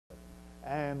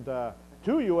and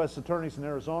 2 U.S. attorneys in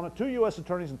Arizona, 2 U.S.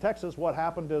 attorneys in Texas. What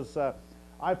happened is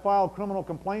I filed criminal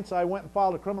complaints. I went and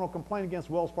filed a criminal complaint against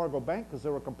Wells Fargo Bank because they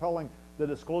were compelling the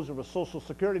disclosure of a social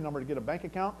security number to get a bank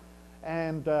account.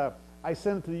 And I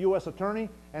sent it to the U.S. attorney,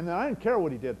 and then I didn't care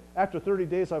what he did. After 30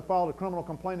 days, I filed a criminal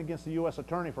complaint against the U.S.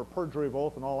 attorney for perjury of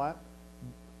oath and all that.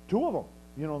 2 of them.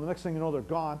 You know, the next thing you know, they're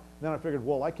gone. Then I figured,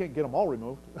 well, I can't get them all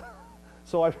removed.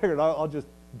 So I figured I'll just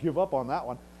give up on that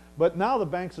one. But now the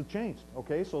banks have changed,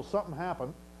 okay? So something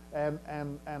happened, and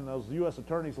those U.S.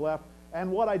 attorneys left.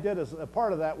 And what I did as a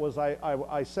part of that was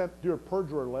I sent dear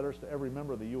perjurer letters to every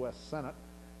member of the U.S. Senate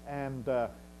and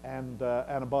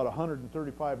about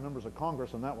 135 members of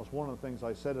Congress, and that was one of the things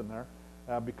I said in there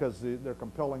because they're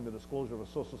compelling the disclosure of a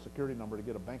social security number to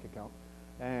get a bank account.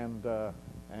 But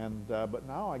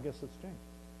now I guess it's changed.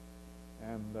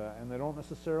 And they don't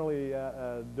necessarily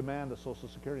demand a social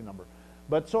security number.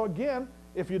 But so again,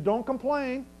 if you don't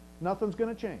complain, nothing's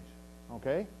going to change.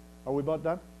 Okay? Are we about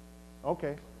done?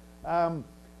 Okay.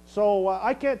 So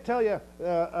I can't tell you,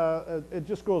 it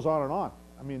just goes on and on.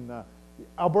 I mean,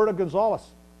 Alberto Gonzales,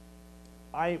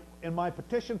 in my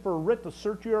petition for a writ of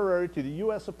certiorari to the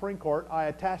U.S. Supreme Court, I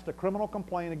attached a criminal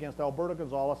complaint against Alberto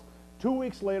Gonzales. 2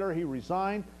 weeks later, he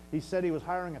resigned. He said he was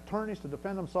hiring attorneys to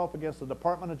defend himself against the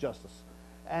Department of Justice.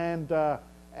 And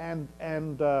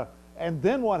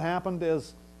then what happened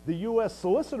is the U.S.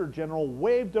 Solicitor General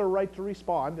waived their right to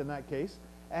respond in that case.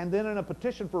 And then in a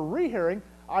petition for rehearing,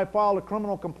 I filed a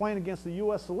criminal complaint against the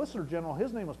U.S. Solicitor General.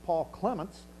 His name was Paul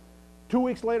Clements. 2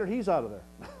 weeks later, he's out of there.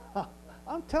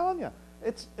 I'm telling you,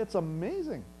 it's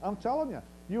amazing. I'm telling you.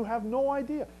 You have no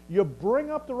idea. You bring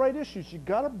up the right issues. You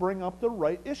got to bring up the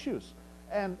right issues.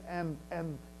 And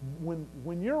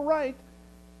when you're right,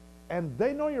 and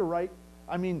they know you're right,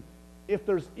 I mean, if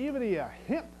there's even a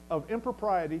hint of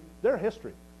impropriety, they're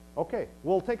history. Okay,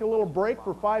 we'll take a little break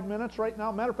for 5 minutes right now.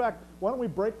 Matter of fact, why don't we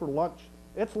break for lunch?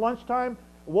 It's lunchtime.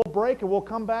 We'll break and we'll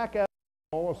come back.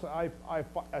 I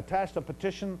attached a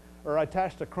petition, or I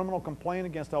attached a criminal complaint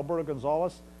against Alberto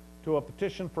Gonzales to a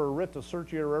petition for a writ of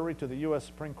certiorari to the U.S.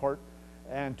 Supreme Court,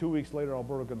 and 2 weeks later,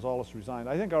 Alberto Gonzales resigned.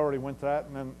 I think I already went to that,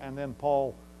 and then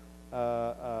Paul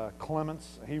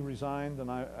Clements, he resigned, and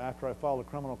after I filed a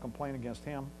criminal complaint against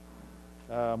him.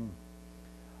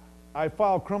 I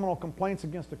filed criminal complaints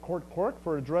against the court clerk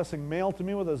for addressing mail to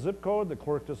me with a zip code. The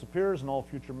clerk disappears, and all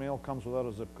future mail comes without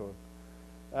a zip code.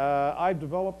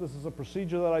 This is a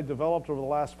procedure that I developed over the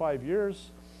last 5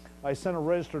 years. I sent a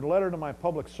registered letter to my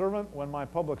public servant. When my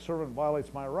public servant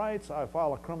violates my rights, I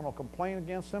file a criminal complaint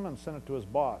against him and send it to his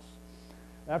boss.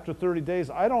 After 30 days,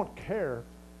 I don't care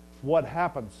what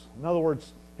happens. In other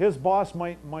words, his boss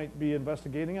might be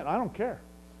investigating it. I don't care.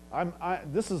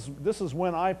 This is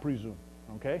when I presume,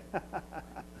 okay?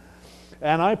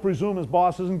 And I presume his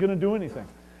boss isn't going to do anything.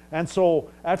 And so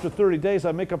after 30 days,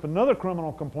 I make up another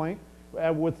criminal complaint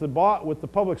with the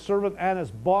public servant and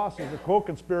his boss as a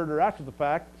co-conspirator after the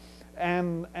fact,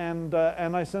 and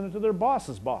I send it to their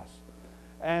boss's boss.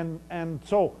 And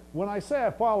so when I say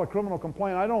I file a criminal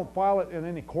complaint, I don't file it in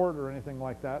any court or anything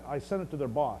like that. I send it to their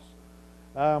boss.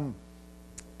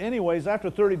 Anyways, after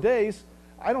 30 days,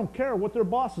 I don't care what their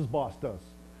boss's boss does.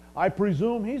 I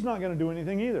presume he's not going to do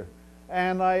anything either.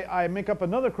 And I make up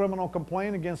another criminal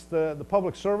complaint against the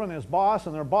public servant, his boss,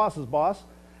 and their boss's boss,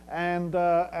 and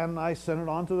I send it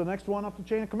on to the next one up the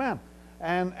chain of command.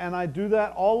 And I do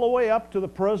that all the way up to the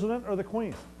president or the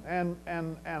queen. And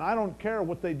I don't care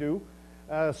what they do.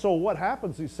 So what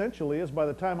happens essentially is by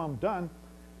the time I'm done,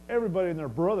 everybody and their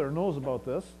brother knows about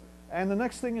this. And the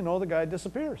next thing you know, the guy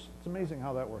disappears. It's amazing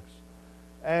how that works.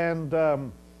 And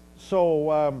you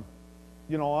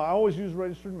know, I always use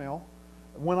registered mail.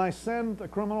 When I send a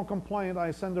criminal complaint,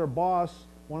 I send their boss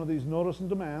one of these notice and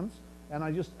demands, and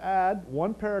I just add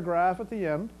one paragraph at the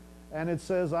end, and it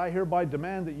says, I hereby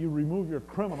demand that you remove your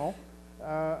criminal,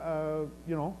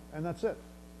 you know, and that's it.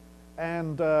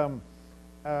 And then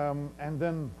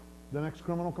the next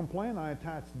criminal complaint, I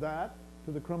attach that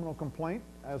to the criminal complaint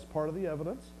as part of the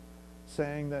evidence,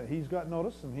 saying that he's got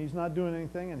notice and he's not doing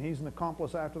anything and he's an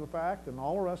accomplice after the fact and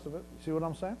all the rest of it. You see what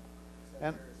I'm saying? So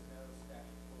And there's no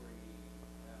statutory...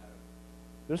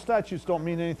 their statutes don't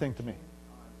mean anything to me.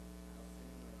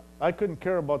 I couldn't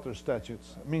care about their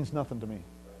statutes. It means nothing to me.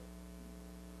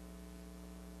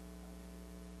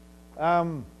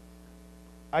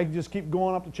 I just keep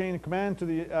going up the chain of command to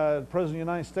the President of the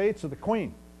United States or the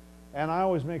Queen, and I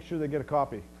always make sure they get a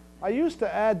copy. I used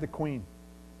to add the Queen,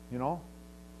 you know,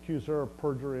 accuse her of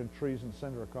perjury and treason,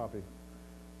 send her a copy,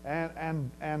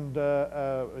 and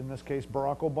in this case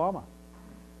Barack Obama.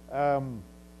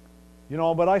 You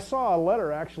know, but I saw a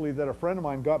letter actually that a friend of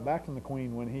mine got back from the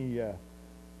Queen when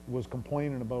was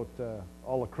complaining about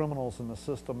all the criminals in the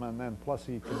system, and then plus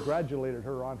he congratulated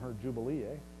her on her jubilee,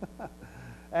 eh?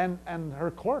 and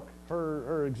her clerk,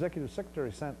 her executive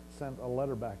secretary, sent a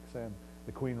letter back saying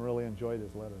the Queen really enjoyed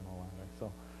his letter and all that.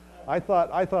 So I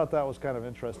thought that was kind of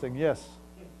interesting. Yes.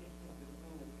 The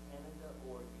Queen of Canada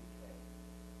or UK?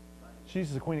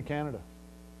 She's the Queen of Canada.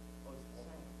 Oh, it's the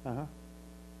same.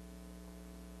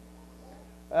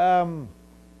 Uh-huh.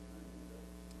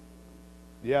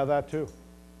 Yeah, that too.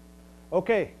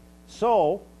 Okay,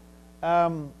 so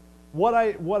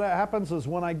what happens is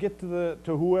when I get to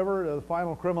whoever the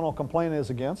final criminal complaint is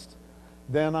against,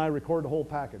 then I record the whole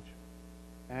package,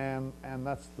 and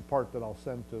that's the part that I'll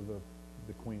send to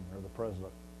the Queen or the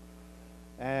President.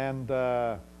 And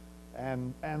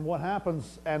what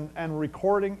happens, and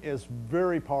recording is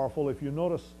very powerful. If you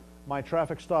notice my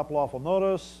traffic stop lawful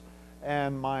notice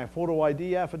and my photo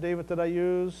ID affidavit that I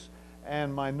use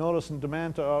and my notice and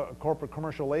demand to corporate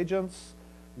commercial agents,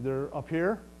 they're up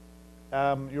here.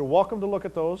 You're welcome to look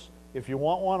at those. If you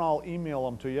want one, I'll email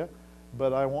them to you,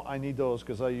 but I need those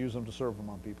because I use them to serve them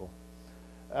on people.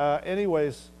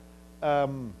 Anyways,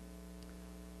 they're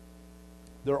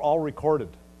all recorded,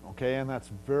 okay, and that's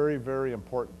very, very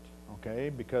important,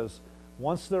 okay, because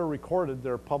once they're recorded,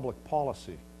 they're public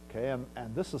policy, okay,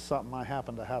 and this is something I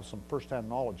happen to have some first-hand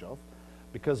knowledge of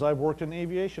because I've worked in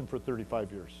aviation for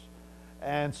 35 years.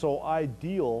 And so I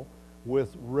deal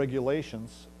with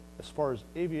regulations as far as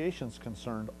aviation's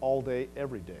concerned all day,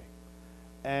 every day.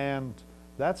 And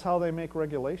that's how they make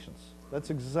regulations. That's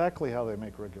exactly how they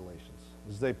make regulations,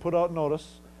 is they put out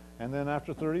notice, and then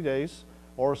after 30 days,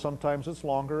 or sometimes it's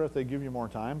longer if they give you more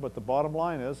time, but the bottom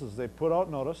line is they put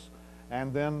out notice,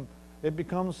 and then it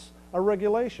becomes a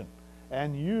regulation.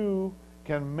 And you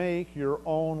can make your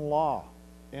own law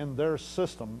in their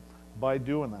system by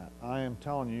doing that. I am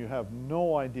telling you, you have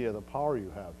no idea the power you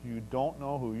have. You don't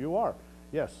know who you are.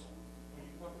 Yes? When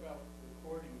you talk about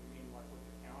recording, you mean like with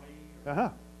the county? Uh-huh.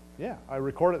 Yeah, I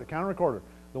record it, the county recorder.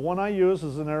 The one I use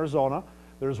is in Arizona.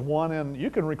 There's one in, you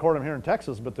can record them here in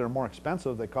Texas, but they're more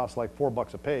expensive. They cost like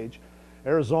 $4 a page.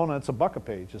 Arizona, it's $1 a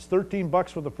page. It's 13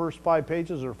 bucks for the first 5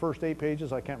 pages or first 8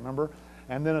 pages, I can't remember.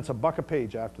 And then it's $1 a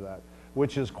page after that,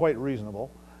 which is quite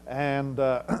reasonable. And,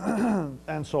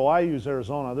 and so I use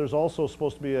Arizona. There's also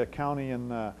supposed to be a county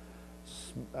in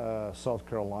South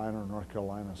Carolina or North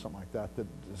Carolina or something like that that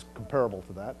is comparable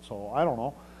to that. So I don't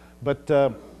know. But,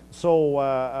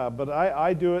 but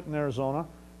I do it in Arizona,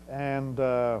 and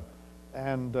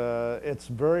it's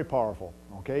very powerful.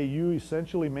 Okay, you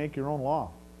essentially make your own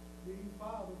law. Do you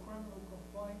file the criminal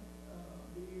complaint?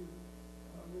 Do you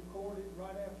record it right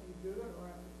after you do it, or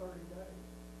after 30 days?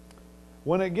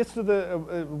 When it gets to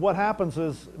the, what happens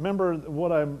is, remember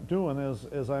what I'm doing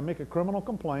is I make a criminal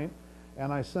complaint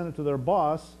and I send it to their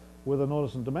boss with a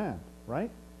notice and demand,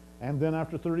 right? And then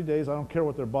after 30 days, I don't care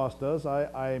what their boss does,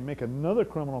 I make another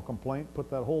criminal complaint, put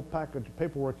that whole package of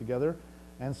paperwork together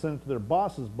and send it to their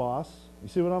boss's boss. You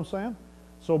see what I'm saying?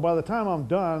 So by the time I'm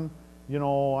done, you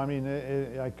know, I mean,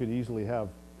 I could easily have,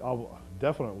 I'll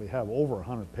definitely have over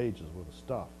 100 pages worth of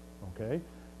stuff, okay?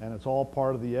 And it's all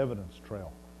part of the evidence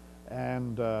trail.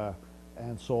 And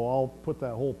so I'll put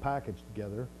that whole package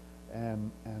together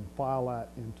and file that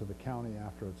into the county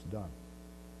after it's done.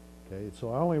 Okay,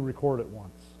 so I only record it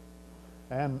once.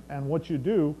 And what you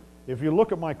do, if you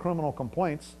look at my criminal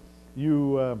complaints,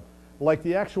 you, like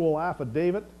the actual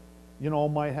affidavit, you know,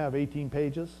 might have 18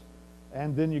 pages,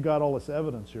 and then you got all this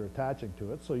evidence you're attaching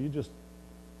to it, so you just,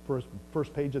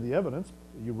 first page of the evidence,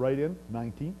 you write in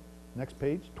 19, next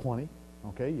page 20,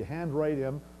 okay? You hand write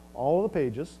in all of the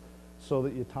pages so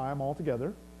that you tie them all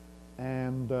together,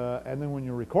 and then when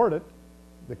you record it,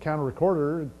 the counter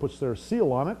recorder puts their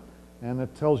seal on it, and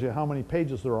it tells you how many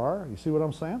pages there are. You see what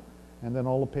I'm saying? And then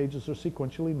all the pages are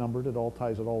sequentially numbered. It all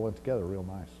ties it all in together real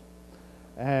nice.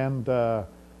 And,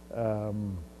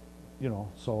 you know,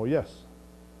 so yes.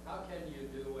 How can you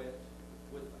do it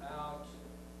without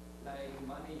paying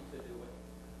money to do it?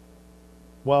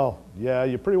 Well, yeah,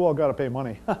 you pretty well got to pay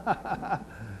money.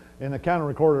 In the counter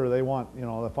recorder, they want, you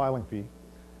know, the filing fee.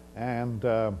 And,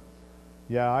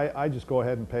 yeah, I just go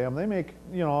ahead and pay them. They make,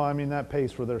 you know, I mean, that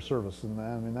pays for their service, and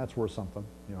I mean, that's worth something,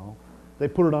 you know. They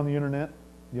put it on the internet,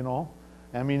 you know.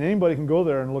 I mean, anybody can go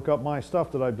there and look up my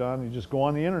stuff that I've done. You just go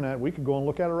on the internet. We could go and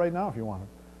look at it right now if you wanted.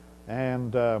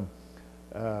 And,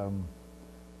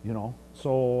 you know,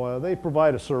 so they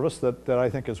provide a service that I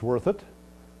think is worth it.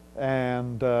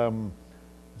 And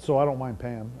so I don't mind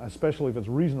paying, especially if it's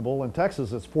reasonable. In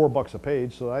Texas, it's $4 a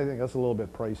page, so I think that's a little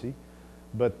bit pricey.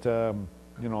 But,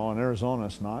 you know, in Arizona,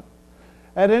 it's not.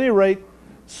 At any rate,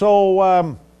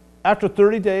 so After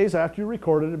 30 days, after you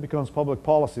record it, it becomes public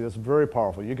policy. That's very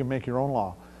powerful. You can make your own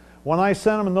law. When I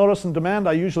send them a notice and demand,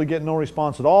 I usually get no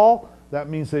response at all. That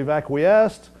means they've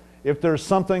acquiesced. If there's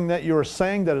something that you're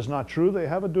saying that is not true, they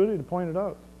have a duty to point it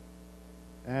out.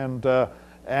 And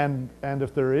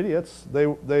if they're idiots, they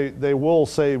will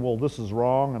say, well, this is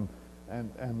wrong,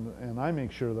 and I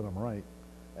make sure that I'm right.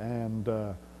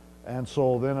 And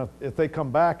so then if they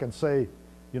come back and say,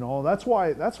 you know, that's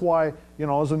why, you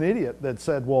know, as an idiot that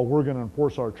said, well, we're going to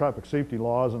enforce our traffic safety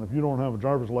laws, and if you don't have a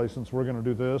driver's license, we're going to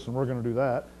do this and we're going to do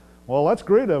that. Well, that's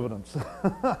great evidence.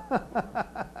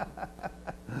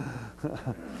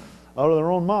 Out of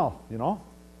their own mouth, you know.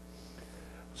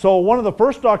 So one of the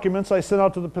first documents I sent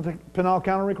out to the Pinal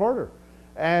County Recorder,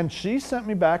 and she sent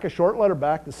me back a short letter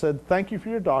back that said, thank you for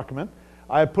your document.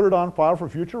 I put it on file for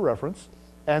future reference.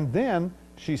 And then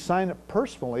she signed it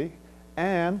personally,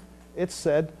 and it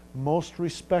said, most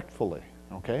respectfully.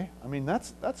 Okay? I mean,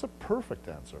 that's a perfect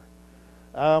answer.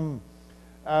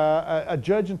 A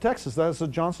judge in Texas, that's a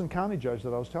Johnson County judge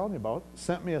that I was telling you about,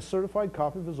 sent me a certified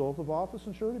copy of his oath of office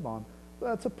and surety bond.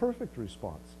 That's a perfect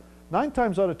response. 9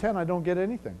 times out of 10, I don't get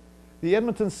anything. The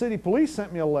Edmonton City Police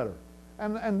sent me a letter.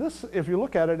 And this, if you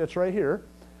look at it, it's right here.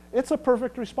 It's a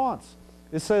perfect response.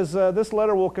 It says, this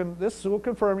will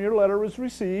confirm your letter was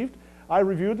received. I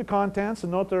reviewed the contents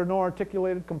and note there are no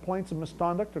articulated complaints of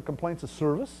misconduct or complaints of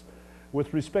service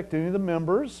with respect to any of the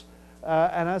members.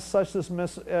 And as such, this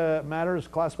matter is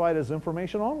classified as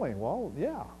information only. Well,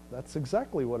 yeah, that's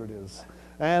exactly what it is.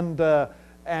 And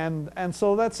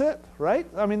so that's it, right?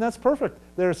 I mean, that's perfect.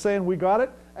 They're saying we got it,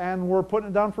 and we're putting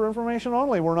it down for information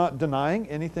only. We're not denying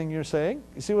anything you're saying.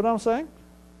 You see what I'm saying?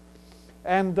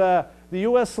 And the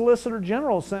U.S. Solicitor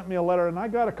General sent me a letter, and I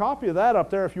got a copy of that up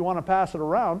there if you want to pass it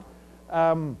around.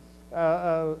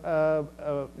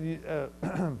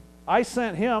 I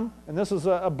sent him, and this is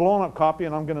a blown-up copy,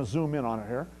 and I'm going to zoom in on it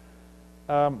here.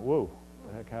 Whoa,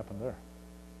 what the heck happened there?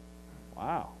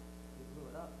 Wow.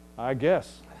 I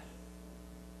guess.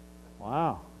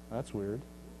 Wow, that's weird.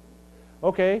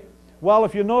 Okay, well,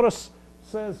 if you notice, it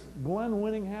says Glen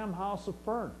Winningham House of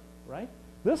Fern, right?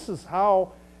 This is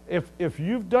how, if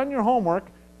you've done your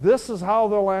homework, this is how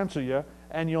they'll answer you,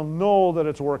 and you'll know that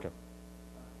it's working.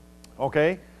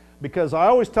 Okay? Because I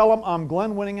always tell them I'm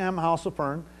Glen Winningham House of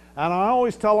Fern, and I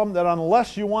always tell them that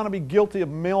unless you want to be guilty of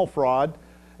mail fraud,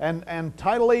 and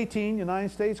Title 18, United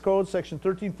States Code, Section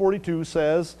 1342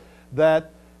 says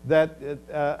that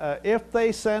if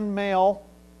they send mail,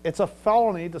 it's a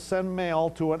felony to send mail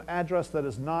to an address that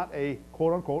is not a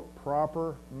quote-unquote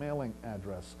proper mailing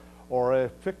address or a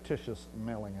fictitious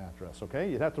mailing address, okay?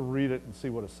 You'd have to read it and see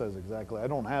what it says exactly. I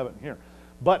don't have it in here.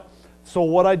 But, so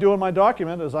what I do in my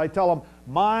document is I tell them,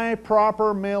 my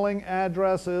proper mailing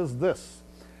address is this.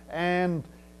 And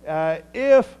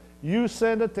if you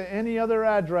send it to any other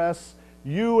address,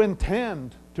 you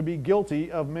intend to be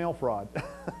guilty of mail fraud.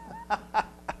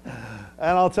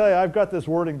 And I'll tell you, I've got this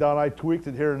wording down. I tweaked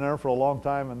it here and there for a long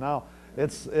time, and now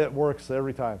it works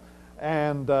every time.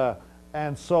 And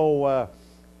so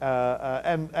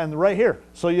right here.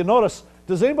 So you notice.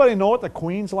 Does anybody know what the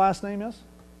Queen's last name is?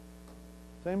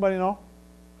 Does anybody know?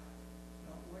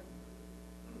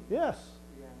 Yes.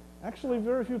 Actually,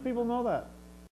 very few people know that.